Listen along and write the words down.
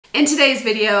In today's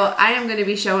video, I am going to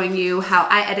be showing you how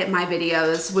I edit my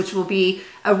videos, which will be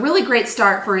a really great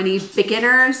start for any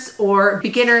beginners or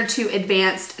beginner to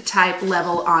advanced type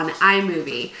level on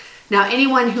iMovie. Now,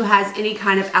 anyone who has any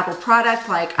kind of Apple product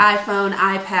like iPhone,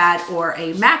 iPad, or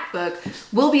a MacBook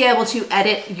will be able to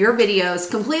edit your videos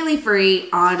completely free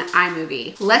on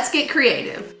iMovie. Let's get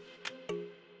creative.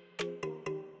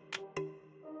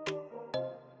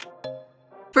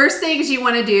 First things you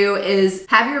want to do is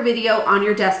have your video on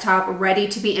your desktop ready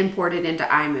to be imported into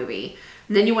iMovie.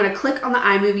 And then you want to click on the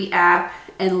iMovie app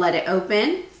and let it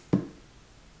open.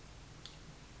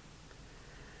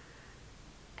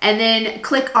 And then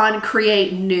click on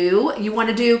Create New. You want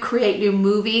to do Create New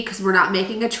Movie because we're not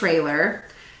making a trailer.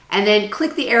 And then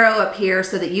click the arrow up here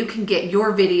so that you can get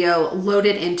your video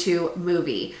loaded into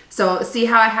Movie. So see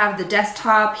how I have the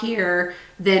desktop here?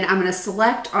 Then I'm going to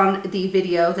select on the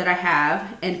video that I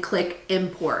have and click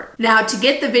Import. Now to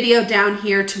get the video down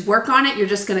here to work on it, you're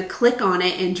just going to click on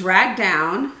it and drag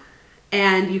down.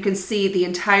 And you can see the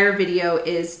entire video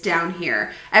is down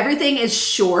here. Everything is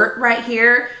short right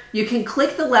here. You can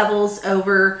click the levels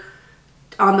over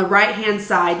on the right hand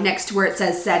side next to where it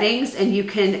says settings, and you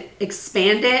can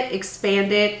expand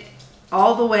it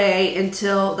all the way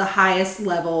until the highest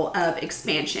level of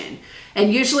expansion.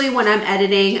 And usually when I'm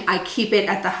editing, I keep it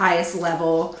at the highest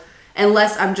level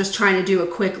unless I'm just trying to do a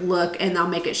quick look, and I'll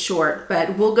make it short,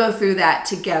 but we'll go through that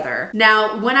together.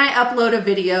 Now, when I upload a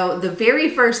video, the very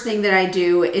first thing that I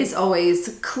do is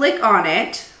always click on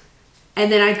it, and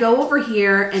then I go over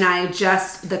here and I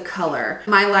adjust the color.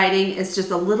 My lighting is just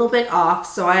a little bit off,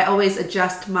 so I always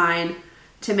adjust mine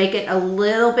to make it a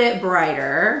little bit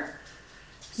brighter.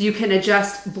 So you can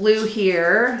adjust blue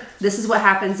here. This is what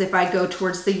happens if I go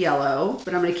towards the yellow,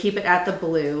 but I'm gonna keep it at the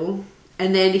blue.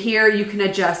 And then here you can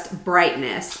adjust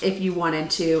brightness if you wanted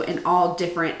to in all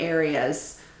different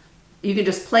areas. You can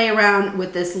just play around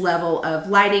with this level of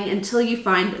lighting until you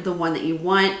find the one that you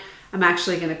want. I'm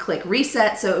actually going to click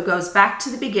reset so it goes back to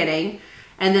the beginning,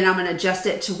 and then I'm going to adjust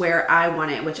it to where I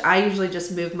want it, which I usually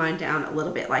just move mine down a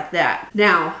little bit like that.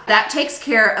 Now that takes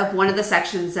care of one of the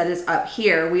sections that is up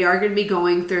here. We are going to be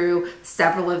going through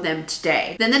several of them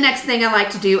today. Then the next thing I like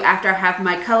to do after I have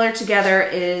my color together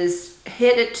is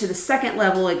hit it to the second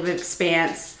level of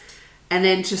expanse and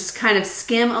then just kind of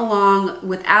skim along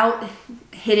without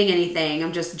hitting anything.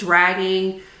 I'm just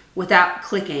dragging without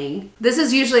clicking. This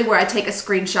is usually where I take a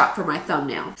screenshot for my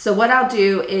thumbnail. So what I'll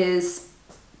do is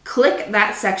click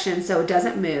that section so it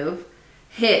doesn't move,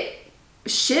 hit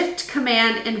Shift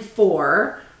Command and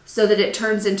 4 so that it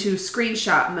turns into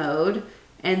screenshot mode,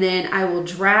 and then I will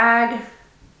drag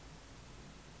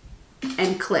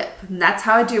and clip. And that's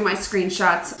how I do my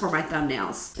screenshots for my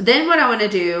thumbnails. Then what I want to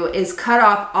do is cut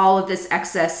off all of this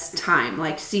excess time.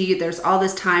 Like, see, there's all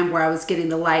this time where I was getting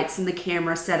the lights and the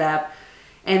camera set up,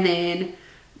 and then,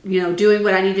 you know, doing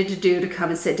what I needed to do to come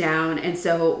and sit down. And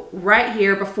so right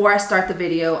here, before I start the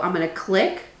video, I'm going to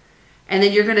click, and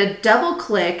then you're going to double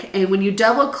click. And when you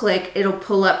double click, it'll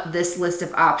pull up this list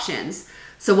of options.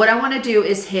 So what I want to do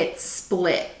is hit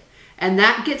split, and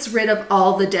that gets rid of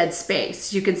all the dead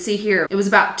space. You can see here, it was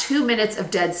about 2 minutes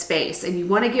of dead space, and you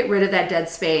want to get rid of that dead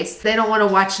space. They don't want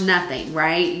to watch nothing,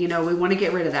 right? You know, we want to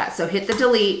get rid of that. So hit the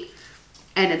delete,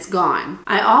 and it's gone.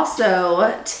 I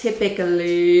also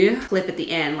typically clip at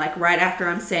the end, like right after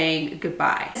I'm saying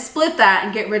goodbye. Split that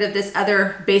and get rid of this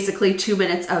other basically 2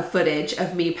 minutes of footage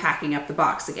of me packing up the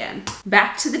box again.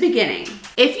 Back to the beginning.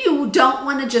 If you don't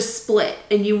want to just split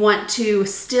and you want to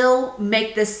still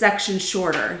make this section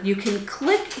shorter, you can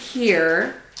click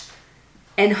here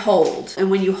and hold. And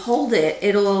when you hold it,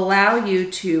 it'll allow you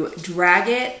to drag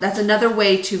it. That's another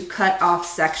way to cut off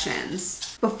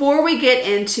sections. Before we get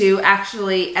into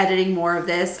actually editing more of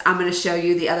this, I'm going to show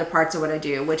you the other parts of what I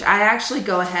do, which I actually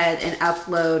go ahead and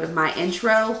upload my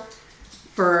intro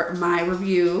for my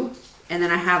review, and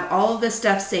then I have all of this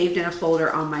stuff saved in a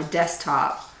folder on my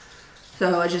desktop.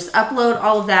 So I just upload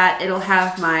all of that. It'll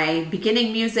have my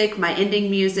beginning music, my ending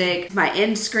music, my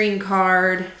end screen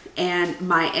card, and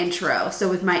my intro. So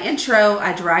with my intro,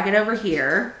 I drag it over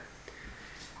here.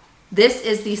 This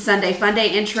is the Sunday Funday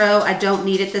intro. I don't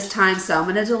need it this time, so I'm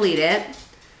gonna delete it.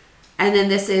 And then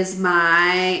this is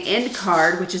my end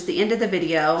card, which is the end of the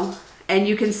video. And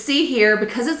you can see here,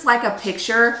 because it's like a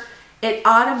picture, it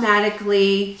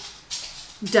automatically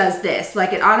does this.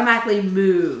 Like, it automatically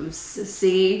moves,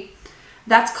 see?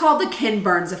 That's called the Ken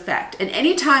Burns effect. And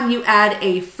anytime you add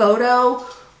a photo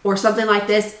or something like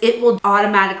this, it will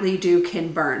automatically do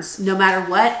Ken Burns. No matter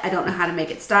what, I don't know how to make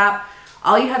it stop.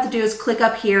 All you have to do is click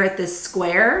up here at this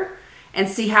square and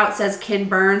see how it says Ken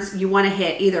Burns. You want to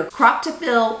hit either crop to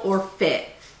fill or fit.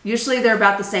 Usually they're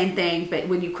about the same thing, but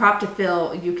when you crop to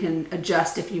fill, you can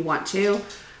adjust if you want to.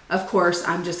 Of course,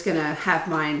 I'm just gonna have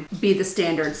mine be the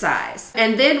standard size.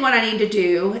 And then what I need to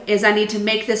do is I need to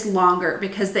make this longer,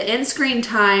 because the end screen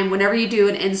time, whenever you do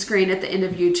an end screen at the end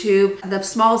of YouTube, the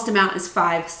smallest amount is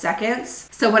 5 seconds.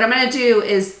 So what I'm gonna do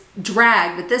is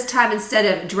drag, but this time instead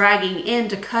of dragging in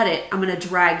to cut it, I'm gonna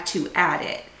drag to add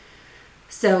it.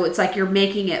 So it's like you're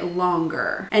making it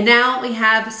longer. And now we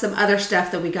have some other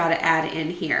stuff that we gotta add in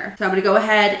here. So I'm gonna go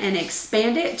ahead and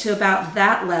expand it to about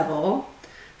that level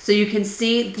so you can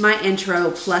see my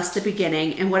intro plus the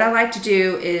beginning. And what I like to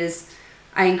do is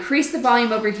I increase the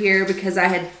volume over here because I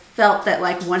had felt that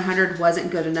like 100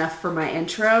 wasn't good enough for my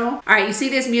intro. All right, you see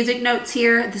these music notes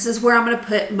here? This is where I'm gonna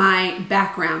put my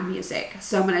background music.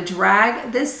 So I'm gonna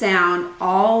drag this sound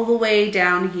all the way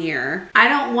down here. I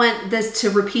don't want this to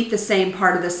repeat the same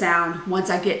part of the sound once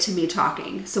I get to me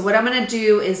talking. So what I'm gonna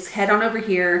do is head on over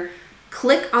here,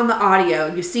 click on the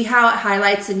audio. You see how it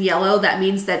highlights in yellow? That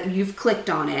means that you've clicked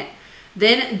on it.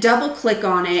 Then double click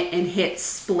on it and hit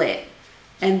split.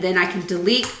 And then I can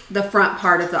delete the front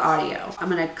part of the audio. I'm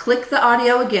gonna click the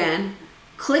audio again,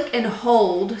 click and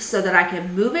hold so that I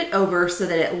can move it over so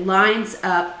that it lines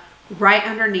up right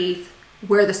underneath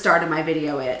where the start of my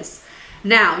video is.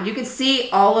 Now you can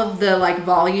see all of the like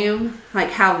volume,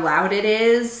 like how loud it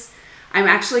is. I'm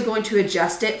actually going to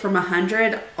adjust it from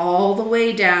 100 all the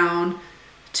way down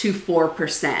to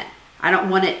 4%. I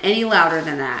don't want it any louder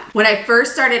than that. When I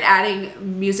first started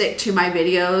adding music to my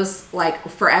videos, like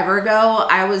forever ago,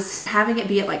 I was having it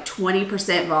be at like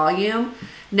 20% volume.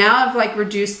 Now I've like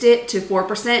reduced it to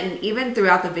 4%, and even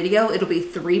throughout the video, it'll be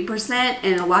 3%.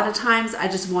 And a lot of times I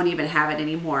just won't even have it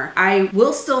anymore. I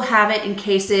will still have it in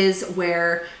cases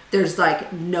where there's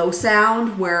like no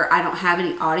sound, where I don't have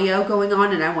any audio going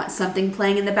on and I want something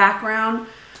playing in the background,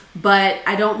 but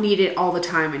I don't need it all the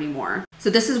time anymore.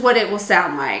 So this is what it will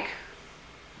sound like.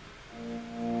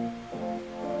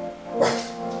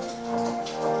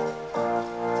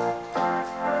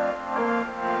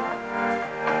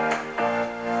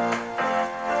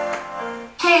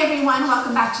 Hey everyone,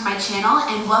 welcome back to my channel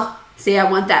and welcome. See, I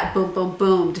want that boom, boom,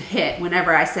 boom to hit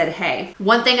whenever I said hey.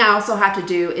 One thing I also have to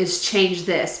do is change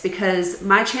this, because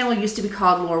my channel used to be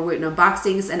called Laura Wooten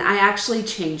Unboxings, and I actually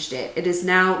changed it. It is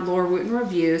now Laura Wooten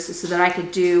Reviews, so that I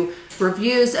could do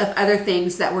reviews of other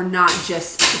things that were not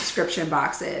just subscription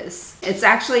boxes. It's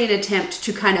actually an attempt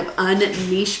to kind of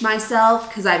unniche myself,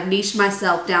 because I've niched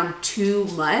myself down too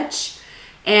much.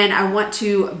 And I want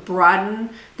to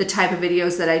broaden the type of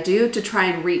videos that I do to try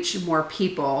and reach more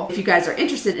people. If you guys are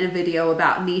interested in a video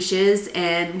about niches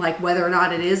and like whether or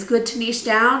not it is good to niche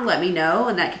down, let me know,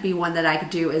 and that could be one that I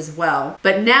could do as well.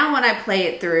 But now when I play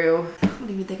it through, I don't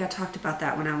even think I talked about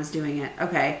that when I was doing it.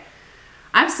 Okay,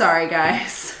 I'm sorry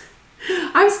guys.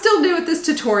 I'm still new at this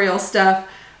tutorial stuff.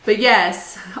 But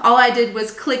yes, all I did was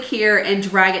click here and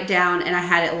drag it down and I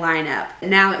had it line up.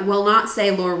 Now it will not say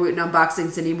Laura Wooten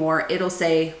Unboxings anymore. It'll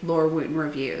say Laura Wooten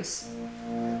Reviews.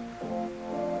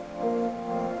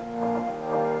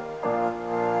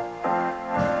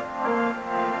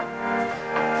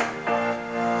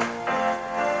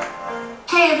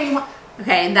 Hey everyone.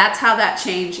 Okay, and that's how that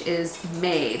change is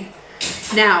made.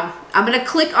 Now, I'm gonna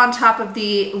click on top of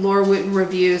the Laura Wooten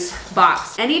Reviews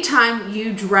box. Anytime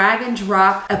you drag and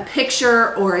drop a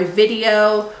picture or a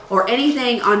video or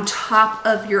anything on top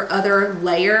of your other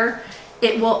layer,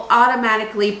 it will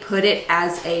automatically put it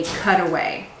as a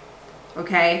cutaway,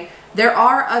 okay? There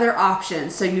are other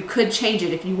options, so you could change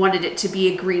it if you wanted it to be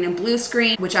a green and blue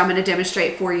screen, which I'm gonna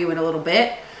demonstrate for you in a little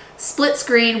bit. Split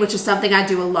screen, which is something I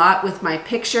do a lot with my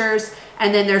pictures,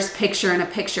 and then there's picture in a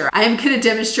picture. I am gonna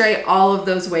demonstrate all of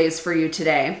those ways for you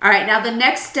today. All right, now the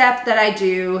next step that I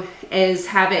do is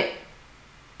have it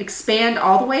expand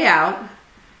all the way out,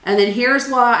 and then here's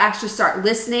where I'll actually start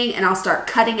listening, and I'll start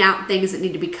cutting out things that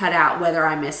need to be cut out, whether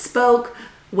I misspoke,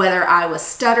 whether I was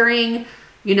stuttering,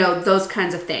 you know, those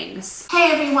kinds of things.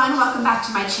 Hey everyone, welcome back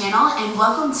to my channel and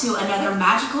welcome to another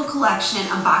magical collection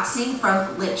unboxing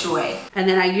from LitJoy. And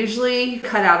then I usually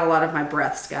cut out a lot of my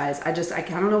breaths, guys. I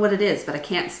don't know what it is, but I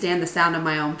can't stand the sound of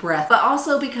my own breath. But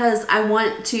also because I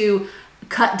want to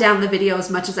cut down the video as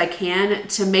much as I can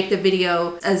to make the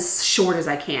video as short as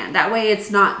I can. That way it's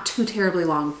not too terribly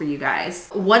long for you guys.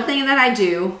 One thing that I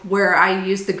do where I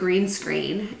use the green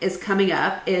screen is coming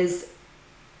up is,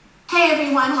 hey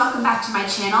everyone, welcome back to my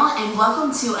channel and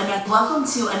welcome to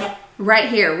another right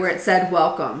here where it said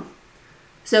welcome.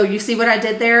 So you see what I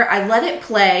did there? I let it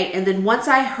play, and then once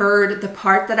I heard the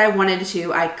part that I wanted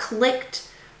to, I clicked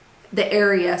the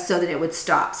area so that it would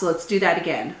stop. So let's do that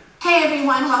again. Hey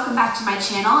everyone, welcome back to my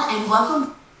channel and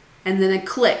welcome. And then a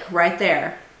click right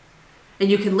there. and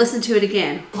you can listen to it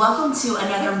again. Welcome to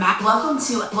another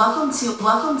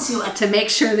To make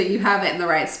sure that you have it in the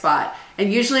right spot.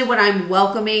 And usually when I'm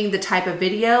welcoming the type of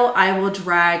video, I will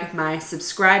drag my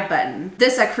subscribe button.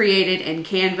 This I created in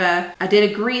Canva. I did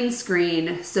a green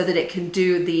screen so that it can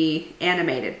do the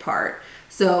animated part.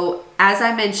 So as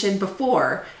I mentioned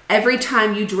before, every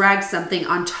time you drag something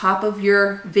on top of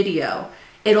your video,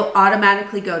 it'll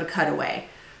automatically go to cutaway.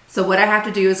 So what I have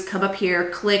to do is come up here,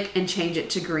 click, and change it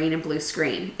to green and blue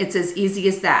screen. It's as easy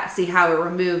as that. See how it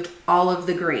removed all of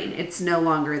the green. It's no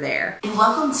longer there. And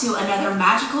welcome to another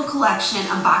magical collection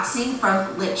unboxing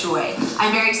from LitJoy.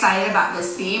 I'm very excited about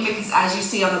this theme because as you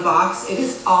see on the box, it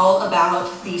is all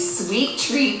about the sweet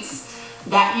treats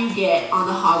that you get on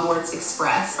the Hogwarts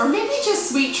Express, or maybe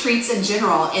just sweet treats in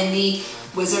general in the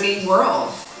Wizarding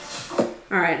World.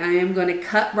 All right, I am going to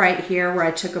cut right here where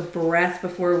I took a breath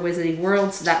before Wizarding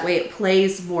World, so that way it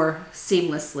plays more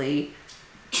seamlessly.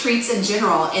 Treats in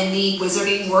general in the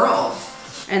Wizarding World.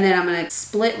 And then I'm going to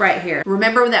split right here.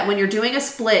 Remember that when you're doing a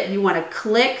split, you want to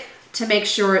click to make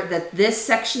sure that this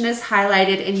section is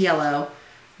highlighted in yellow.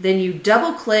 Then you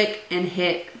double click and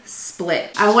hit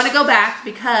split. I want to go back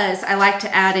because I like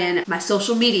to add in my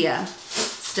social media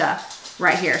stuff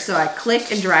right here. So I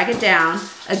click and drag it down.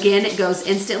 Again, it goes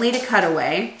instantly to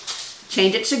cutaway.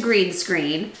 Change it to green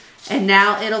screen, and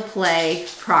now it'll play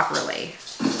properly.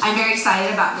 I'm very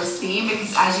excited about this theme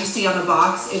because as you see on the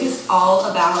box, it is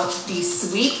all about the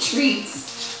sweet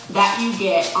treats that you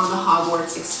get on the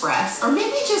Hogwarts Express, or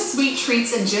maybe just sweet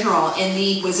treats in general in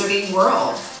the Wizarding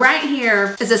World. Right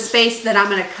here is a space that I'm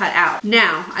going to cut out.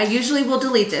 Now, I usually will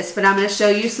delete this, but I'm going to show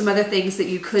you some other things that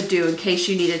you could do in case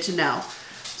you needed to know.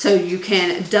 So you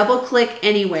can double click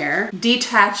anywhere,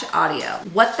 detach audio.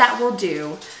 What that will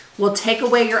do will take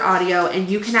away your audio and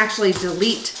you can actually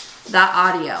delete that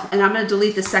audio. And I'm going to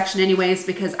delete this section anyways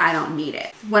because I don't need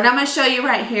it. What I'm going to show you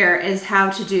right here is how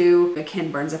to do a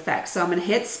Ken Burns effect. So I'm going to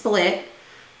hit split,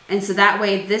 and so that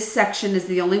way this section is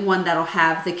the only one that'll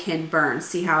have the Ken Burns.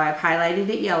 See how I've highlighted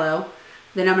it yellow?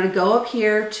 Then I'm going to go up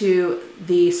here to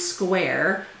the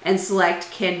square and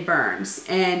select Ken Burns,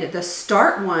 and the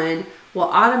start one will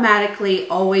automatically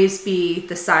always be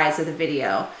the size of the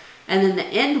video. And then the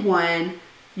end one,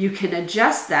 you can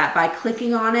adjust that by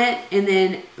clicking on it and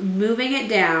then moving it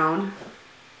down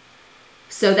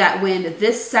so that when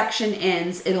this section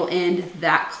ends, it'll end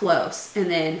that close,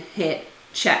 and then hit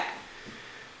check.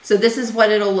 So this is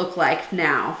what it'll look like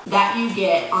now. That you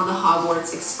get on the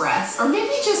Hogwarts Express, or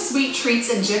maybe just sweet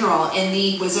treats in general in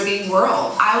the Wizarding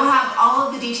World. I will have all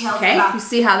of the details. Okay, you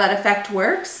see how that effect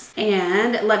works?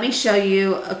 And let me show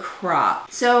you a crop.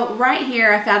 So right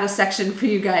here, I found a section for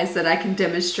you guys that I can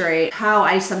demonstrate how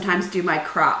I sometimes do my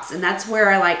crops. And that's where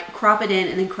I like crop it in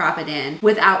and then crop it in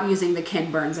without using the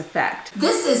Ken Burns effect.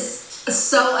 This is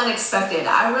so unexpected.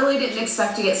 I really didn't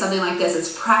expect to get something like this.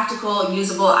 It's practical,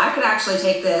 usable. I could actually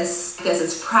take this.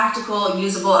 It's practical,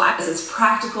 usable. It's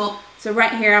practical. So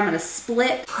right here, I'm going to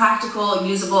split. Practical,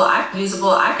 usable,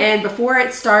 And before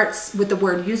it starts with the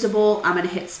word usable, I'm going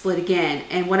to hit split again.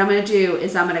 And what I'm going to do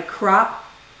is I'm going to crop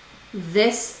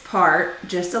this part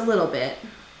just a little bit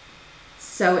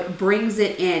so it brings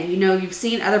it in. You know, you've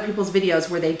seen other people's videos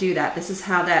where they do that. This is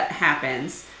how that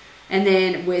happens. And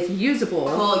then with usable,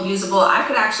 I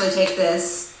could actually take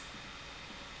this.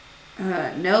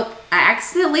 Nope, I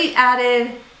accidentally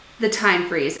added the time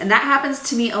freeze, and that happens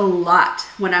to me a lot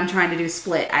when I'm trying to do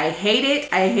split. I hate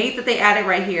it. I hate that they add it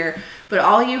right here, but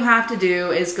all you have to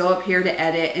do is go up here to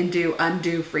edit and do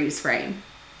undo freeze frame.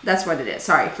 That's what it is.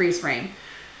 Sorry, freeze frame.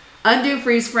 Undo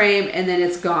freeze frame, and then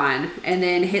it's gone. And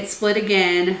then hit split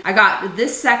again. I got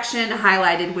this section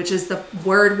highlighted, which is the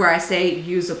word where I say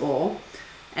usable.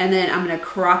 And then I'm going to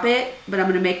crop it, but I'm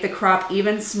going to make the crop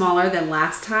even smaller than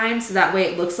last time, so that way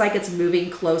it looks like it's moving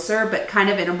closer, but kind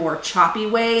of in a more choppy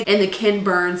way. And the Ken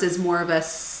Burns is more of a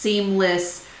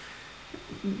seamless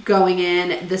going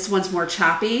in. This one's more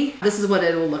choppy. This is what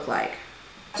it will look like.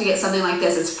 To get something like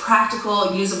this, it's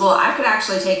practical, usable. I could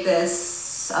actually take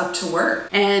this up to work.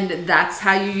 And that's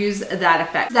how you use that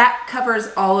effect. That covers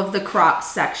all of the crop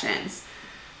sections.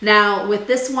 Now with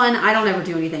this one, I don't ever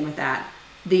do anything with that.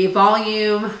 The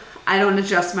volume, I don't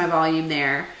adjust my volume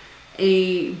there.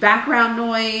 A background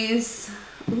noise,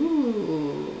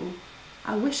 ooh,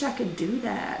 I wish I could do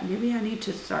that. Maybe I need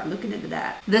to start looking into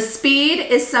that. The speed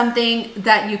is something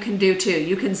that you can do too.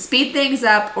 You can speed things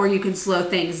up or you can slow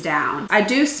things down. I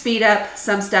do speed up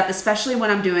some stuff, especially when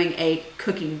I'm doing a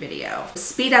cooking video.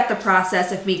 Speed up the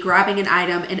process of me grabbing an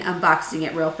item and unboxing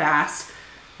it real fast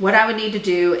what I would need to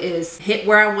do is hit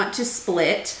where I want to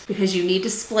split, because you need to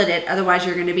split it. Otherwise,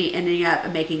 you're going to be ending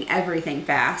up making everything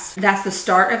fast. That's the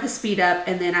start of the speed up.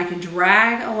 And then I can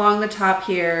drag along the top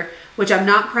here, which I'm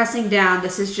not pressing down.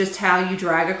 This is just how you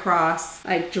drag across.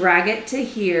 I drag it to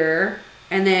here,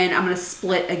 and then I'm going to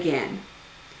split again.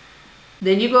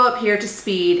 Then you go up here to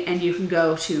speed, and you can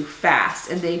go to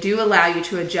fast, and they do allow you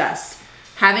to adjust.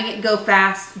 Having it go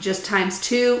fast just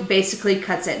 ×2 basically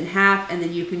cuts it in half, and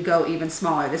then you can go even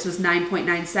smaller. This was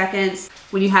 9.9 seconds.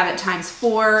 When you have it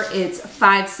 ×4, it's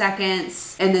 5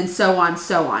 seconds, and then so on,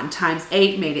 so on.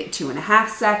 ×8 made it 2.5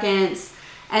 seconds,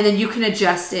 and then you can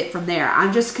adjust it from there.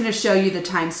 I'm just gonna show you the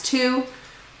 ×2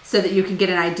 so that you can get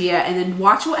an idea, and then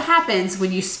watch what happens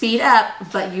when you speed up,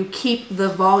 but you keep the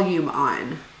volume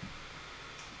on.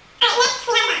 Next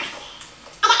we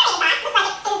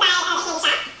have a box. A decorated box, looks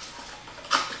like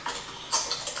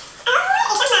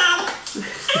it's inside of a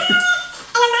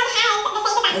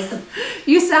candy shop.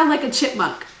 You sound like a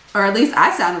chipmunk, or at least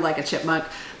I sounded like a chipmunk.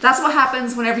 That's what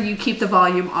happens whenever you keep the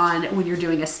volume on when you're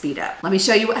doing a speed up. Let me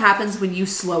show you what happens when you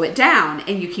slow it down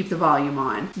and you keep the volume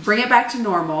on. Bring it back to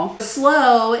normal.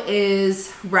 Slow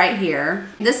is right here.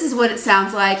 This is what it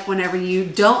sounds like whenever you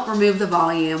don't remove the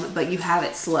volume, but you have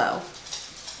it slow.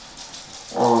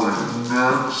 Alright,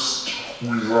 next we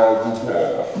have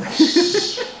the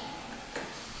box.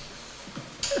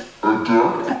 A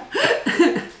duck.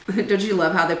 Don't you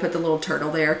love how they put the little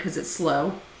turtle there because it's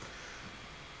slow?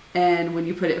 And when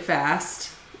you put it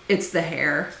fast, it's the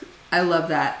hair. I love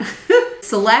that.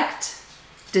 Select,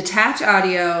 detach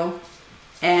audio,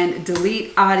 and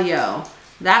delete audio.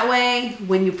 That way,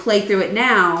 when you play through it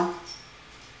now,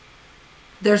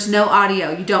 there's no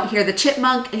audio. You don't hear the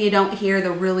chipmunk and you don't hear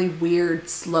the really weird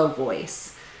slow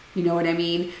voice. You know what I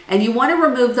mean? And you want to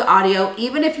remove the audio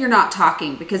even if you're not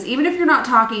talking, because even if you're not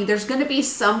talking, there's going to be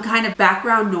some kind of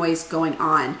background noise going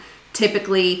on.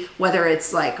 Typically, whether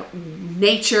it's like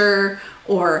nature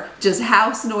or just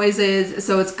house noises.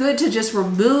 So it's good to just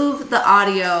remove the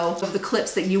audio of the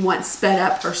clips that you want sped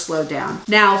up or slowed down.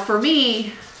 Now for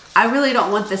me, I really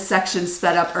don't want this section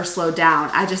sped up or slowed down.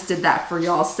 I just did that for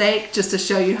y'all's sake, just to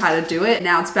show you how to do it.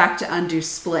 Now it's back to undo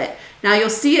split. Now you'll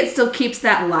see it still keeps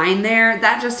that line there.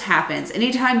 That just happens.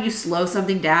 Anytime you slow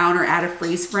something down or add a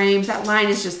freeze frame, that line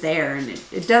is just there, and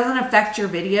it doesn't affect your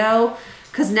video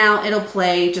because now it'll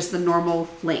play just the normal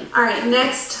length. All right,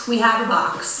 next we have a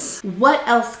box. What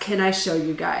else can I show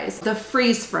you guys? The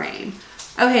freeze frame.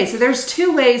 Okay, so there's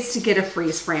two ways to get a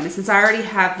freeze frame. And since I already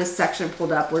have this section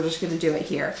pulled up, we're just gonna do it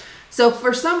here. So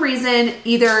for some reason,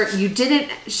 either you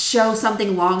didn't show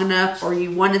something long enough or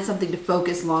you wanted something to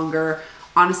focus longer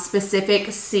on a specific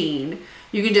scene,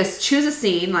 you can just choose a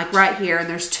scene like right here, and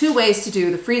there's two ways to do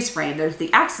the freeze frame. There's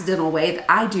the accidental way that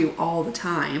I do all the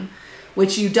time,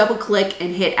 which you double click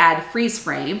and hit add freeze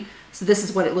frame. So this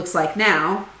is what it looks like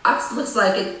now. Box looks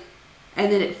like it.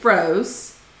 And then it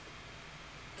froze.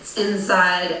 It's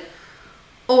inside.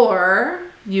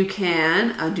 Or you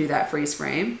can undo that freeze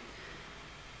frame.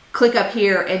 Click up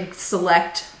here and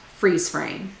select freeze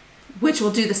frame, which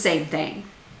will do the same thing.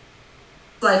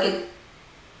 Like it.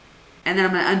 And then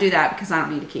I'm going to undo that because I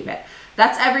don't need to keep it.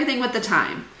 That's everything with the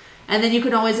time. And then you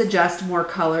can always adjust more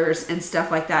colors and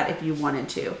stuff like that if you wanted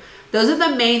to. Those are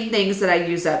the main things that I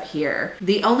use up here.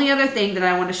 The only other thing that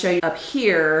I want to show you up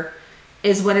here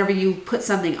is whenever you put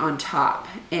something on top.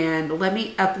 And let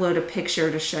me upload a picture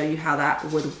to show you how that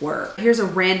would work. Here's a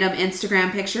random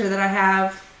Instagram picture that I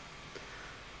have.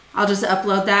 I'll just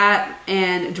upload that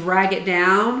and drag it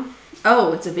down.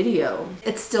 Oh, it's a video.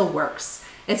 It still works.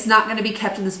 It's not going to be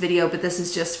kept in this video, but this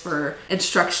is just for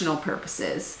instructional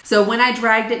purposes. So when I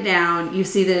dragged it down, you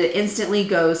see that it instantly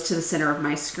goes to the center of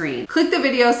my screen. Click the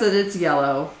video so that it's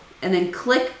yellow, and then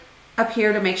click up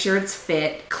here to make sure it's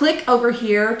fit. Click over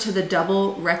here to the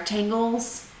double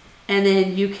rectangles, and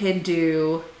then you can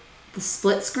do the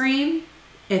split screen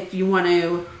if you want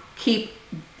to keep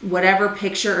whatever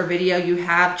picture or video you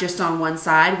have just on one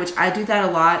side, which I do that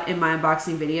a lot in my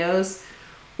unboxing videos.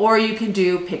 Or you can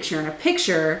do picture in a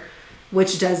picture,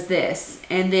 which does this.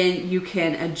 And then you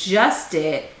can adjust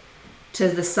it to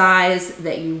the size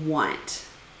that you want.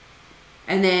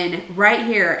 And then right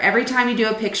here, every time you do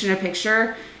a picture in a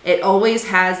picture, it always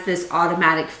has this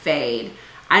automatic fade.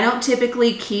 I don't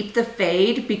typically keep the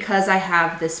fade because I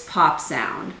have this pop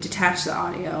sound. Detach the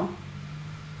audio.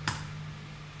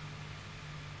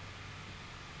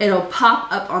 It'll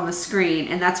pop up on the screen,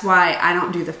 and that's why I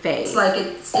don't do the fade. It's like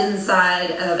it's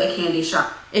inside of a candy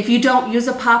shop. If you don't use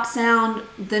a pop sound,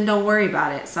 then don't worry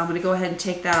about it. So I'm gonna go ahead and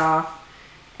take that off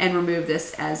and remove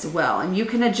this as well. And you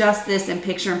can adjust this in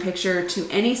picture to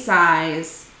any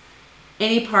size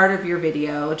any part of your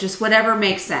video, just whatever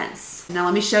makes sense. Now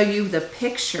let me show you the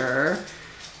picture.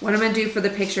 What I'm gonna do for the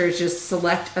picture is just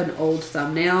select an old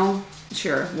thumbnail.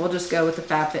 Sure, we'll just go with the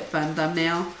FabFitFun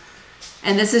thumbnail.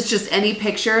 And this is just any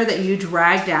picture that you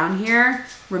drag down here.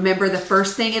 Remember, the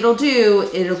first thing it'll do,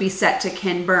 it'll be set to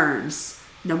Ken Burns,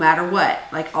 no matter what.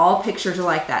 Like, all pictures are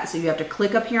like that. So you have to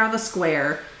click up here on the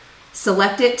square,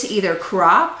 select it to either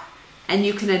crop, and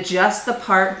you can adjust the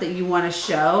part that you want to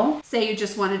show. Say you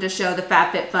just wanted to show the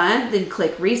FabFitFun, then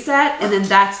click reset, and then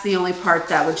that's the only part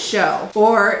that would show.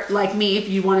 Or like me, if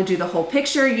you want to do the whole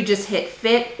picture, you just hit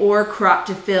fit or crop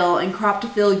to fill, and crop to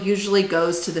fill usually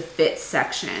goes to the fit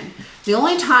section. The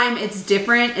only time it's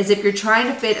different is if you're trying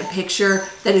to fit a picture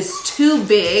that is too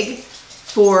big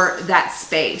for that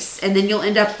space, and then you'll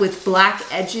end up with black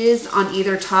edges on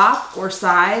either top or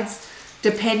sides,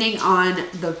 depending on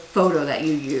the photo that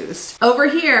you used. Over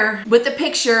here with the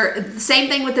picture, the same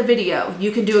thing with the video. You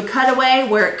can do a cutaway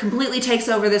where it completely takes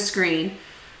over the screen.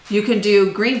 You can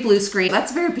do green blue screen.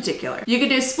 That's very particular. You can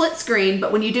do split screen,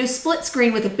 but when you do split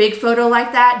screen with a big photo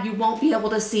like that, you won't be able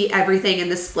to see everything in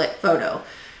the split photo.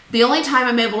 The only time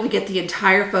I'm able to get the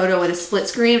entire photo in a split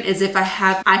screen is if I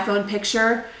have iPhone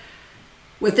picture.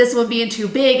 With this one being too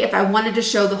big, if I wanted to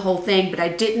show the whole thing, but I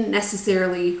didn't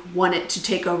necessarily want it to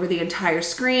take over the entire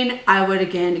screen, I would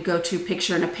again go to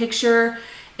picture in a picture.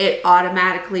 It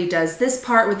automatically does this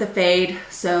part with the fade.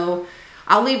 So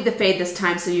I'll leave the fade this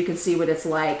time so you can see what it's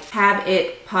like. Have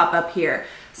it pop up here.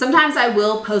 Sometimes I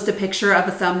will post a picture of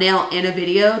a thumbnail in a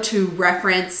video to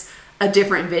reference a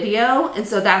different video. And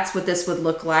so that's what this would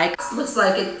look like. It looks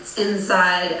like it's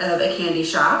inside of a candy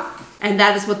shop. And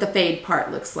that is what the fade part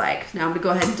looks like. Now I'm gonna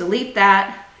go ahead and delete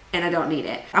that, and I don't need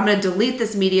it. I'm gonna delete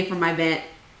this media from my event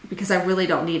because I really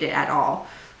don't need it at all.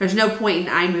 There's no point in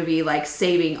iMovie like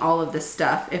saving all of this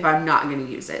stuff if I'm not gonna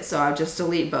use it. So I'll just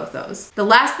delete both those. The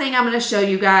last thing I'm gonna show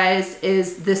you guys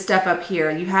is this stuff up here.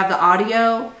 You have the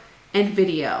audio and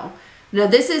video. Now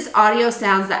this is audio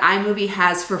sounds that iMovie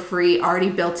has for free already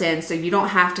built in, so you don't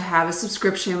have to have a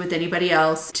subscription with anybody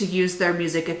else to use their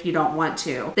music if you don't want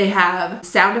to. They have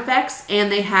sound effects and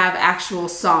they have actual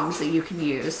songs that you can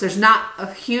use. There's not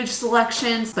a huge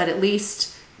selection, but at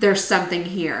least there's something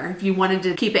here if you wanted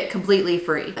to keep it completely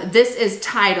free. This is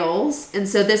titles, and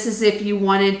so this is if you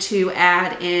wanted to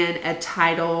add in a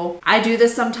title. I do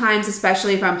this sometimes,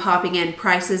 especially if I'm popping in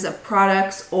prices of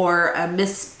products or a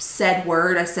missaid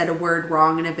word. I said a word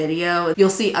wrong in a video. You'll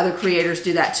see other creators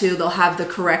do that too. They'll have the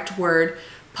correct word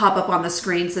pop up on the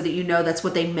screen so that you know that's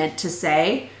what they meant to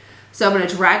say. So I'm gonna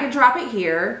drag and drop it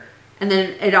here, and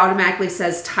then it automatically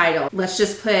says title. Let's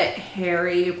just put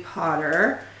Harry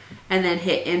Potter, and then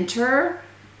hit enter,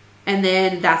 and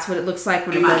then that's what it looks like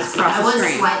when it goes across the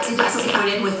screen. I was slightly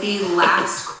disappointed with the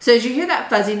last. So as you hear that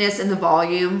fuzziness in the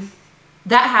volume,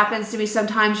 that happens to me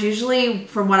sometimes. Usually,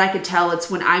 from what I could tell, it's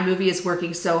when iMovie is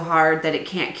working so hard that it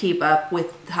can't keep up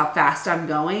with how fast I'm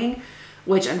going,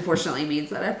 which unfortunately means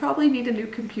that I probably need a new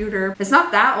computer. It's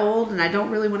not that old, and I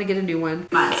don't really want to get a new one.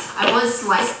 I was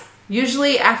slightly.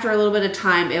 Usually after a little bit of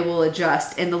time, it will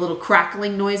adjust and the little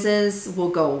crackling noises will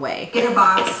go away. Get a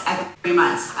box every 3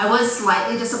 months. I was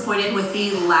slightly disappointed with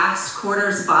the last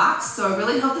quarter's box, so I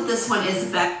really hope that this one is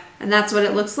better. And that's what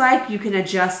it looks like. You can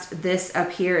adjust this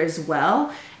up here as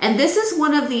well. And this is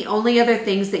one of the only other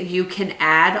things that you can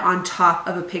add on top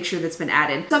of a picture that's been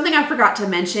added. Something I forgot to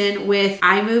mention with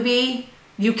iMovie,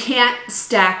 you can't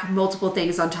stack multiple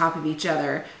things on top of each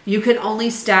other. You can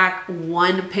only stack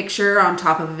one picture on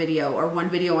top of a video or one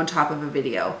video on top of a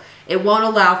video. It won't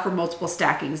allow for multiple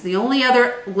stackings. The only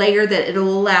other layer that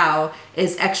it'll allow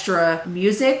is extra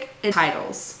music and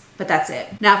titles, but that's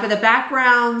it. Now for the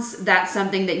backgrounds, that's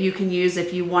something that you can use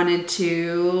if you wanted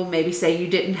to, maybe say you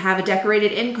didn't have a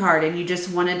decorated end card and you just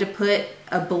wanted to put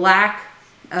a black,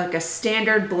 like a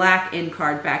standard black end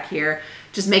card back here.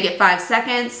 Just make it 5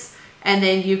 seconds. And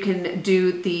then you can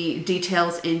do the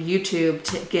details in YouTube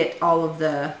to get all of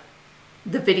the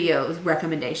video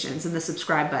recommendations and the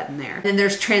subscribe button there. Then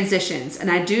there's transitions, and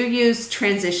I do use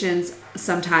transitions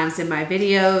sometimes in my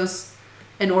videos.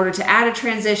 In order to add a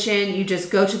transition, you just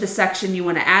go to the section you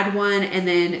want to add one and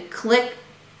then click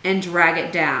and drag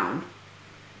it down.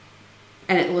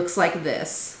 And it looks like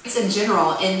this. It's in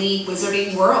general in the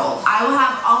wizarding world. I will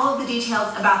have all of the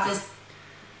details about this.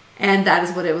 And that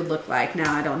is what it would look like.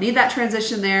 Now I don't need that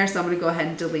transition there, so I'm gonna go ahead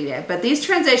and delete it. But these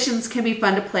transitions can be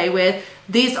fun to play with.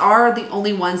 These are the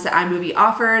only ones that iMovie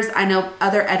offers. I know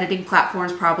other editing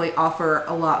platforms probably offer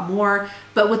a lot more,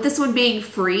 but with this one being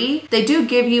free, they do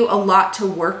give you a lot to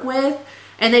work with.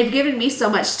 And they've given me so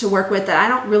much to work with that I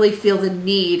don't really feel the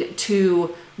need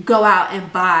to go out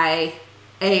and buy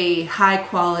a high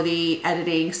quality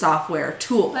editing software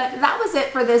tool. But that was it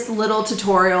for this little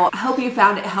tutorial. I hope you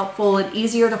found it helpful and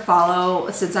easier to follow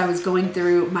since I was going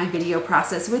through my video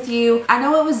process with you. I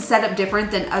know it was set up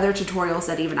different than other tutorials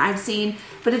that even I've seen,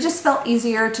 but it just felt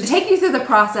easier to take you through the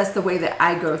process the way that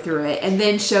I go through it and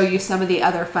then show you some of the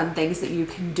other fun things that you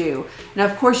can do. Now,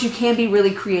 of course, you can be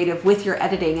really creative with your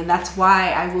editing, and that's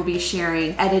why I will be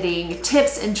sharing editing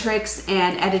tips and tricks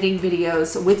and editing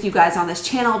videos with you guys on this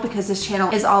channel, because this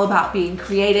channel is all about being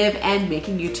creative, and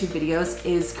making YouTube videos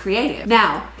is creative.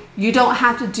 Now, you don't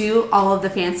have to do all of the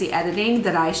fancy editing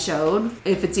that I showed,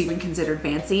 if it's even considered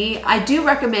fancy. I do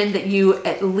recommend that you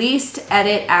at least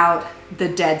edit out the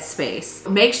dead space.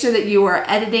 Make sure that you are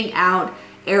editing out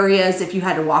areas if you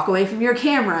had to walk away from your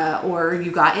camera or you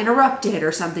got interrupted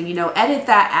or something, you know, edit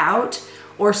that out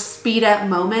or speed up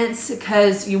moments,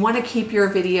 because you want to keep your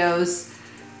videos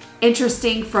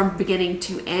interesting from beginning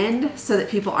to end so that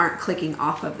people aren't clicking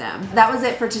off of them. That was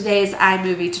it for today's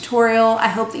iMovie tutorial. I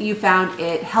hope that you found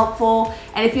it helpful.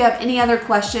 And if you have any other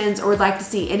questions or would like to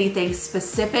see anything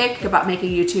specific about making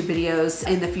YouTube videos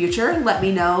in the future, let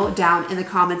me know down in the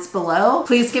comments below.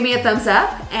 Please give me a thumbs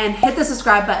up and hit the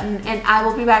subscribe button, and I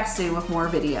will be back soon with more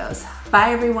videos.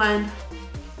 Bye everyone.